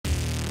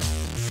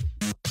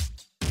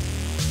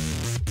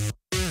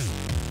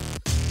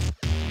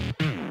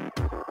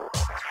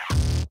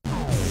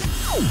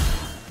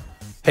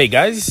Hey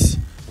guys,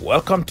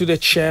 welcome to the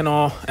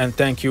channel and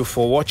thank you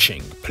for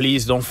watching.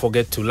 Please don't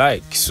forget to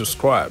like,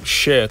 subscribe,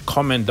 share,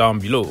 comment down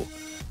below.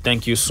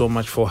 Thank you so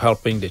much for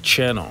helping the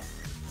channel.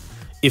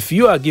 If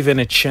you are given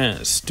a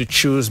chance to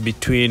choose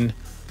between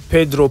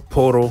Pedro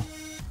Porro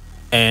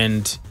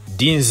and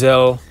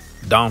Denzel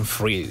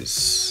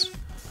Dumfries,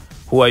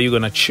 who are you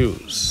gonna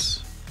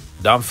choose?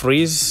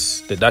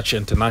 Dumfries, the Dutch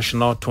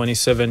international,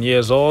 27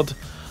 years old,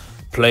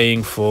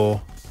 playing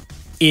for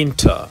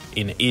Inter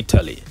in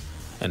Italy.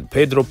 And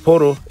Pedro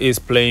Porro is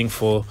playing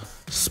for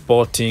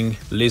Sporting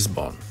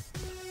Lisbon.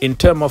 In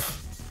terms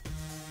of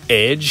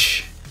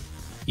age,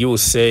 you will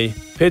say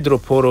Pedro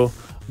Porro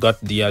got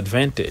the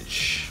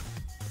advantage.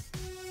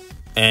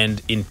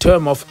 And in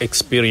terms of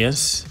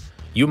experience,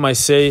 you might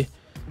say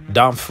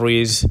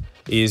Dumfries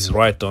is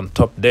right on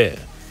top there.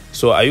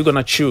 So are you going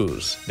to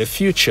choose the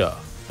future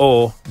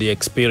or the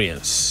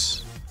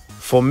experience?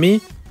 For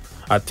me,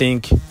 I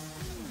think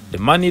the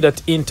money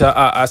that Inter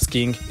are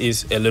asking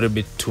is a little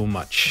bit too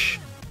much.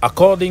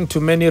 According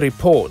to many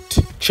reports,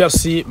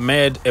 Chelsea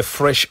made a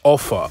fresh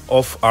offer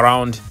of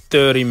around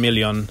 £30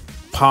 million,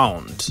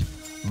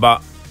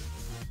 but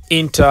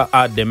Inter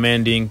are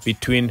demanding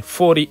between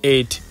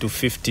 48 to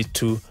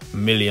 52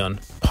 million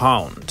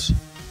pounds.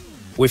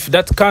 With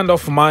that kind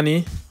of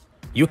money,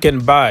 you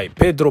can buy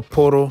Pedro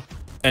Porro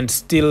and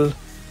still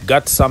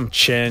got some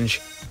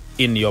change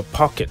in your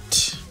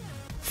pocket.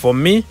 For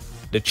me,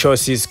 the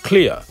choice is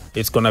clear.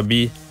 It's gonna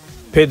be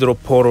Pedro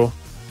Porro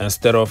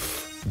instead of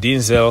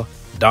Denzel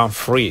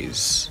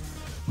Dumfries.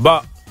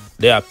 But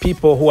there are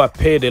people who are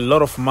paid a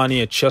lot of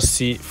money at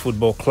Chelsea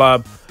Football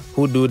Club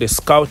who do the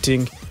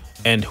scouting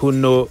and who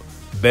know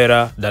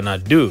better than I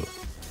do.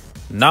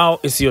 Now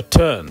it's your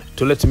turn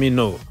to let me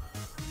know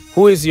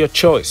who is your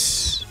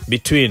choice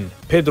between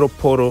Pedro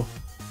Porro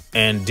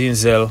and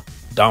Denzel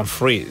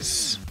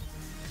Dumfries.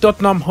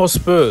 Tottenham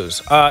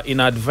Hotspurs are in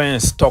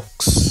advanced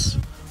talks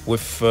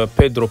with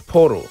Pedro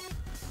Porro.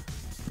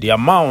 The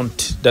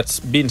amount that's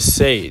been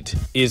said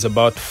is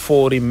about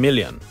 40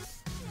 million.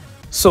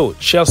 So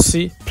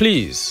Chelsea,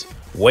 please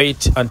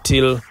wait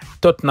until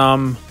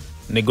Tottenham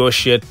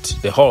negotiate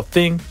the whole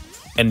thing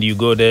and you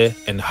go there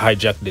and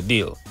hijack the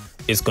deal.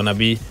 It's gonna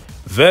be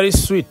very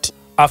sweet.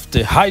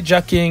 After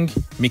hijacking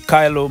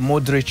Mikhailo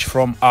Modric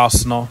from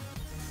Arsenal,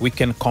 we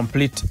can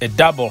complete a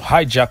double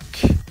hijack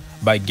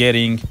by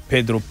getting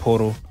Pedro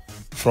Porro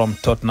from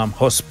Tottenham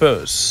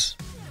Hotspurs.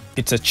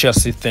 It's a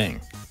Chelsea thing.